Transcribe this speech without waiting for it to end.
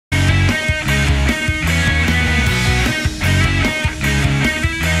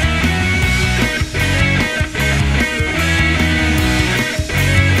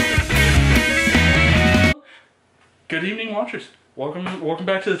Good evening, watchers. Welcome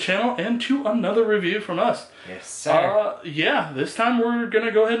back to the channel and to another review from us. Yes, sir. Yeah, this time we're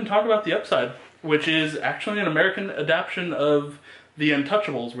gonna go ahead and talk about The Upside, which is actually an American adaptation of The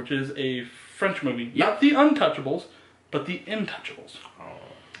Untouchables, which is a French movie. Yep. Not The Untouchables, but The Intouchables. Oh.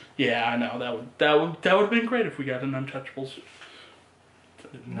 Yeah, I know that would have been great if we got an Untouchables.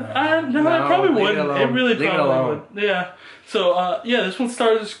 No, it probably wouldn't. It really leave probably would. Yeah. So, yeah, this one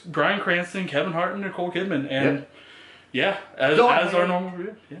stars Bryan Cranston, Kevin Hart, and Nicole Kidman, and. Yep. Yeah, as our normal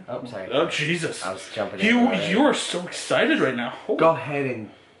review. Yeah. Oh, sorry. Oh, Jesus. I was jumping in. You are so excited right now. Holy. Go ahead and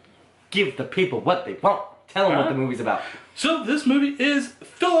give the people what they want. Tell them what the movie's about. So this movie is,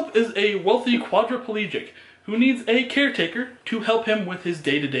 Philip is a wealthy quadrapelgic who needs a caretaker to help him with his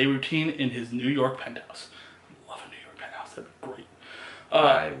day-to-day routine in his New York penthouse. I love a New York penthouse. That'd be great.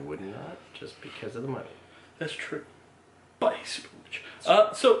 I would not, just because of the money. That's true. But he's super rich.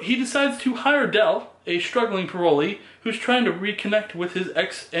 So he decides to hire Dell, a struggling parolee who's trying to reconnect with his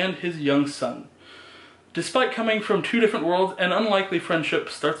ex and his young son. Despite coming from two different worlds, an unlikely friendship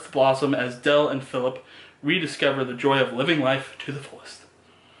starts to blossom as Dell and Philip rediscover the joy of living life to the fullest.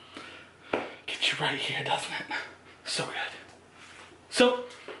 Gets you right here, doesn't it? So good. So,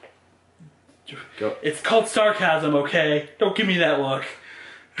 Go. It's called sarcasm, okay? Don't give me that look.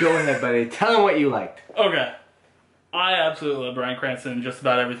 Go ahead, buddy. Tell them what you liked. Okay. I absolutely love Bryan Cranston in just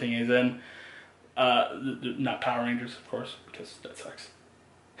about everything he's in. Not Power Rangers, of course, because that sucks.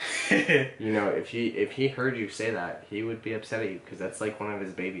 You know, if he heard you say that, he would be upset at you, because that's like one of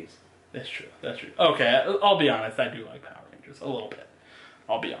his babies. That's true. That's true. Okay, I'll be honest. I do like Power Rangers a little bit.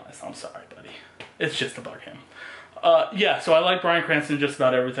 I'll be honest. I'm sorry, buddy. It's just to bug him. Yeah, so I like Bryan Cranston in just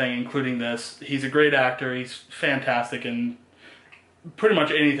about everything, including this. He's a great actor. He's fantastic in pretty much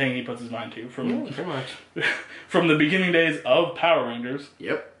anything he puts his mind to. Pretty much. From the beginning days of Power Rangers.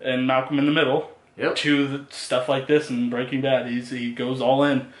 Yep. And Malcolm in the Middle. Yep. To the stuff like this and Breaking Bad. He goes all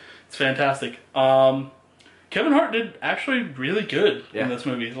in. It's fantastic. Kevin Hart did actually really good in this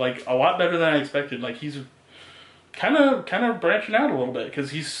movie. Like, a lot better than I expected. Like, he's kind of branching out a little bit,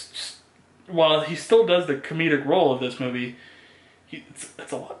 because while he still does the comedic role of this movie,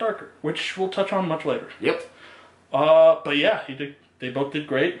 it's a lot darker, which we'll touch on much later. Yep. But yeah, they both did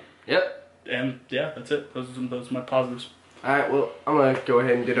great. Yep. And yeah, that's it. Those are my positives. Alright, well, I'm going to go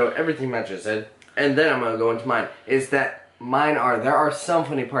ahead and ditto everything Matt just said. And then I'm going to go into mine. There are some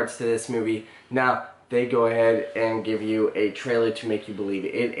funny parts to this movie. Now, they go ahead and give you a trailer to make you believe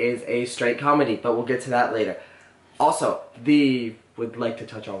it is a straight comedy, but we'll get to that later. Also, would like to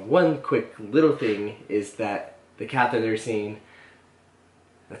touch on one quick little thing, is that the catheter scene,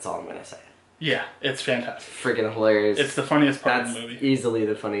 that's all I'm going to say. Yeah, it's fantastic. Freaking hilarious. It's the funniest part of the movie. Easily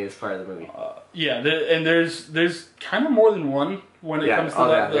the funniest part of the movie. Yeah, and there's kind of more than one when it comes to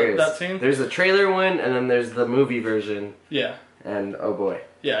that scene. There's the trailer one, and then there's the movie version. Yeah. And oh boy.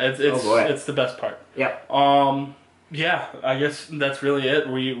 Yeah, it's the best part. Yep. Yeah, I guess that's really it.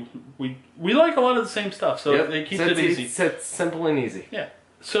 We like a lot of the same stuff, so it keeps it easy. It's simple and easy. Yeah.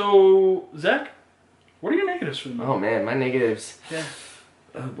 So, Zach, what are your negatives for the movie? Oh man, my negatives. Yeah.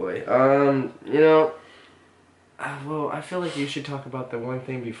 Oh boy. You know, well, I feel like you should talk about the one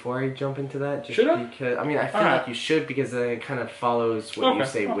thing before I jump into that. Just should I? Because I mean, I feel like you should, because then it kind of follows what you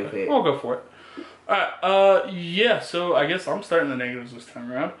say with it. I'll go for it. Alright, yeah, so I guess I'm starting the negatives this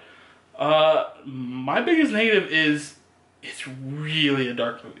time around. My biggest negative is it's really a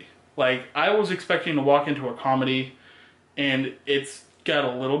dark movie. Like, I was expecting to walk into a comedy, and it's got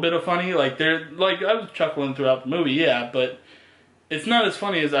a little bit of funny. Like, I was chuckling throughout the movie, yeah, but it's not as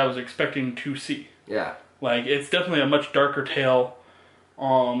funny as I was expecting to see. Yeah. Like, it's definitely a much darker tale.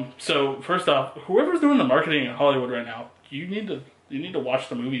 So first off, whoever's doing the marketing in Hollywood right now, you need to watch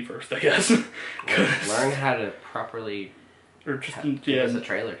the movie first, I guess. Learn how to properly give us a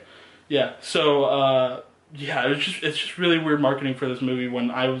trailer. Yeah. So yeah, it's just really weird marketing for this movie, when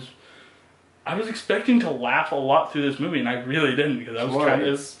I was expecting to laugh a lot through this movie, and I really didn't, because I was trying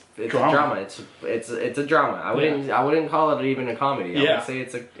to. It's a drama. It's a drama. I wouldn't call it even a comedy. I would say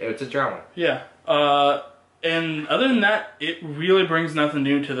it's a drama. Yeah. And other than that, it really brings nothing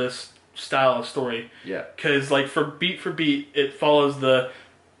new to this style of story. Yeah. Because like for beat, it follows the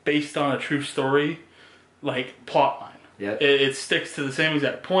based on a true story, like plot line. Yeah. It sticks to the same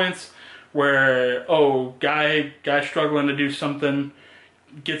exact points, where guy struggling to do something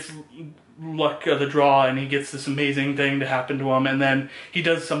gets luck of the draw, and he gets this amazing thing to happen to him, and then he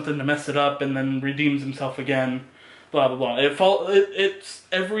does something to mess it up, and then redeems himself again, blah blah blah. It's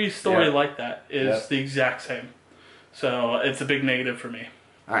every story like that is the exact same, so it's a big negative for me.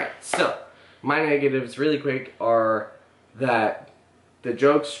 Alright, so my negatives really quick are that the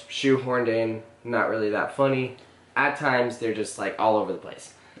jokes shoehorned in, not really that funny. at times they're just like all over the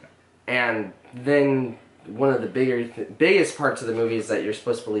place. And then one of the biggest parts of the movie is that you're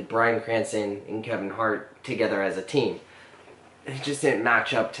supposed to believe Bryan Cranston and Kevin Hart together as a team. It just didn't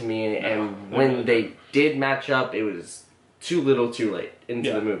match up to me, and when they did match up, it was too little too late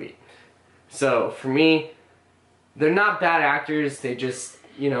into the movie. So for me, they're not bad actors, they just,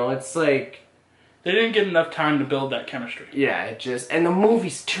 you know, it's like... They didn't get enough time to build that chemistry. Yeah, it just... And the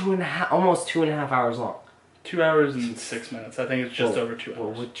movie's almost 2.5 hours long. 2 hours and 6 minutes. I think it's just over 2 hours.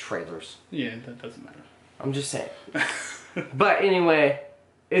 Well, with trailers. Yeah, that doesn't matter. I'm just saying. But anyway,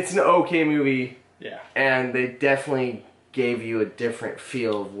 it's an okay movie. Yeah. And they definitely gave you a different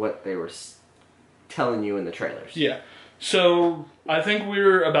feel of what they were telling you in the trailers. Yeah. So, I think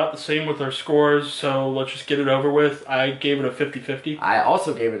we're about the same with our scores, so let's just get it over with. I gave it a 50-50. I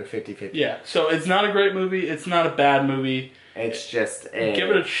also gave it a 50-50. Yeah, so it's not a great movie, it's not a bad movie. It's just a...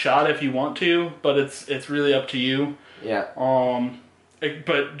 Give it a shot if you want to, but it's really up to you. Yeah.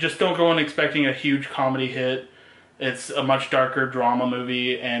 But just don't go in expecting a huge comedy hit. It's a much darker drama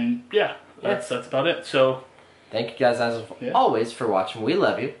movie, and yeah, that's about it. So... Thank you guys as always for watching. We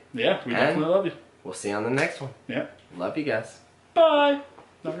love you. Yeah, we definitely love you. We'll see you on the next one. Yeah. Love you guys. Bye.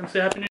 Not gonna say Happy New Year.